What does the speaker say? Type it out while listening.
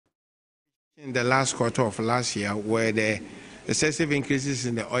In the last quarter of last year were the excessive increases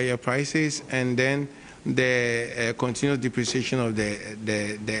in the oil prices and then the continuous depreciation of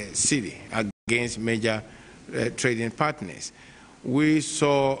the cedi against major trading partners. We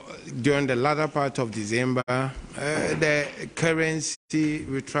saw during the latter part of December, the currency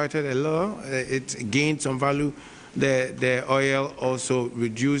retracted a little, it gained some value. The oil also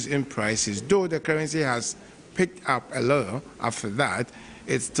reduced in prices, though the currency has picked up a little after that.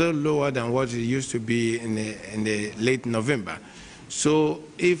 It's still lower than what it used to be in the late November. So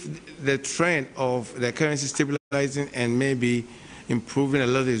if the trend of the currency stabilizing and maybe improving a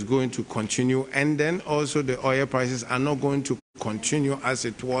little is going to continue, and then also the oil prices are not going to continue as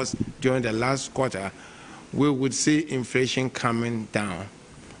it was during the last quarter, we would see inflation coming down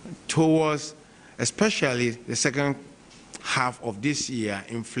towards, especially the second half of this year.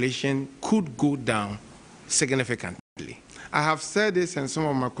 Inflation could go down significantly. I have said this, and some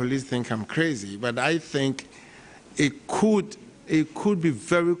of my colleagues think I'm crazy, but I think it could be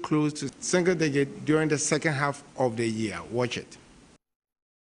very close to single digit during the second half of the year. Watch it.